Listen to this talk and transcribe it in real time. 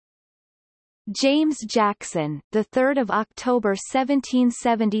James Jackson, the 3rd of October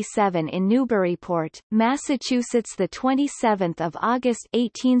 1777 in Newburyport, Massachusetts, the 27th of August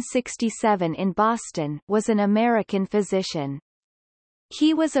 1867 in Boston, was an American physician.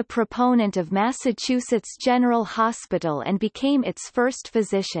 He was a proponent of Massachusetts General Hospital and became its first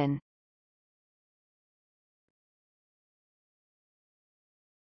physician.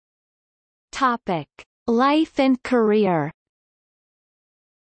 Topic: Life and career.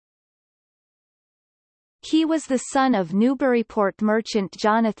 He was the son of Newburyport merchant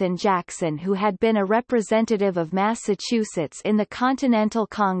Jonathan Jackson, who had been a representative of Massachusetts in the Continental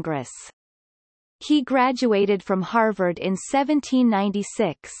Congress. He graduated from Harvard in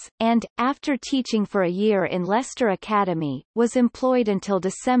 1796, and, after teaching for a year in Leicester Academy, was employed until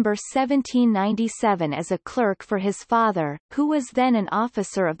December 1797 as a clerk for his father, who was then an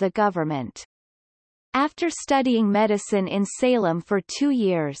officer of the government. After studying medicine in Salem for 2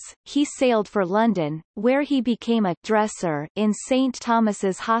 years, he sailed for London, where he became a dresser in St.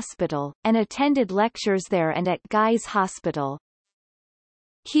 Thomas's Hospital, and attended lectures there and at Guy's Hospital.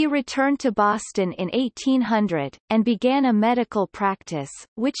 He returned to Boston in 1800, and began a medical practice,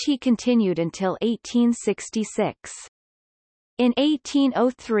 which he continued until 1866. In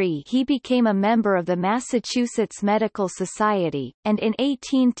 1803 he became a member of the Massachusetts Medical Society, and in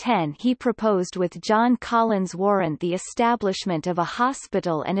 1810 he proposed with John Collins Warren the establishment of a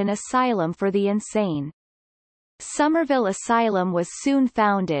hospital and an asylum for the insane. Somerville Asylum was soon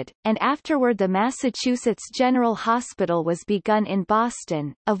founded, and afterward the Massachusetts General Hospital was begun in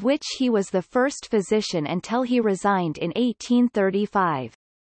Boston, of which he was the first physician until he resigned in 1835.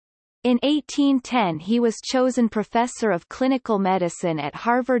 In 1810 he was chosen professor of clinical medicine at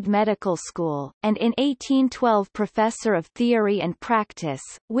Harvard Medical School, and in 1812 professor of theory and practice,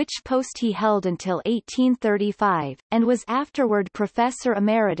 which post he held until 1835, and was afterward professor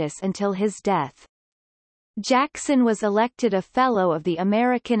emeritus until his death. Jackson was elected a Fellow of the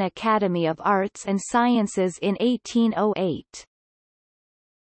American Academy of Arts and Sciences in 1808.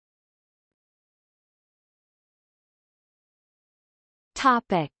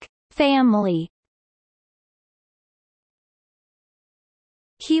 Topic: Family.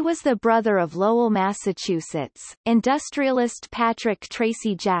 He was the brother of Lowell, Massachusetts, industrialist Patrick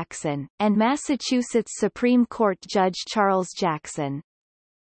Tracy Jackson, and Massachusetts Supreme Court Judge Charles Jackson.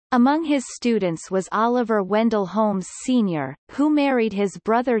 Among his students was Oliver Wendell Holmes Sr., who married his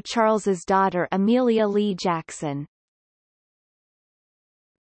brother Charles's daughter Amelia Lee Jackson.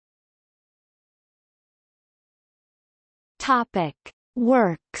 Topic: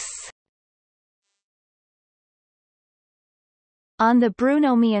 Works. On the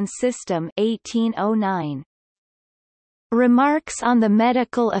Brunonian System 1809. Remarks on the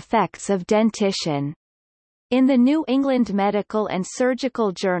Medical Effects of Dentition. In the New England Medical and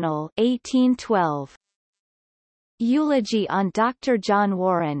Surgical Journal 1812. Eulogy on Dr. John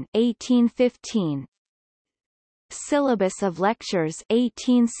Warren 1815. Syllabus of Lectures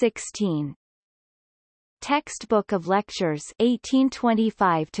 1816. Textbook of Lectures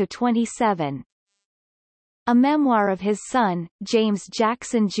 1825-27. A memoir of his son, James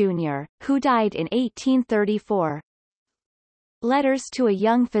Jackson, Jr., who died in 1834. Letters to a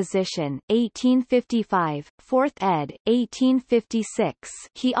Young Physician, 1855, 4th ed., 1856.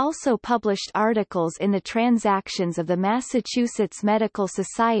 He also published articles in the Transactions of the Massachusetts Medical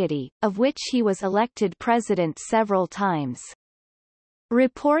Society, of which he was elected president several times.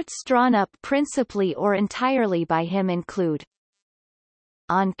 Reports drawn up principally or entirely by him include: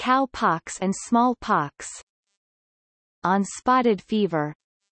 On Cowpox and Smallpox, On Spotted Fever,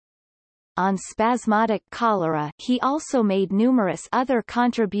 On Spasmodic Cholera. He also made numerous other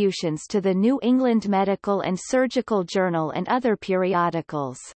contributions to the New England Medical and Surgical Journal and other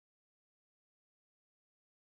periodicals.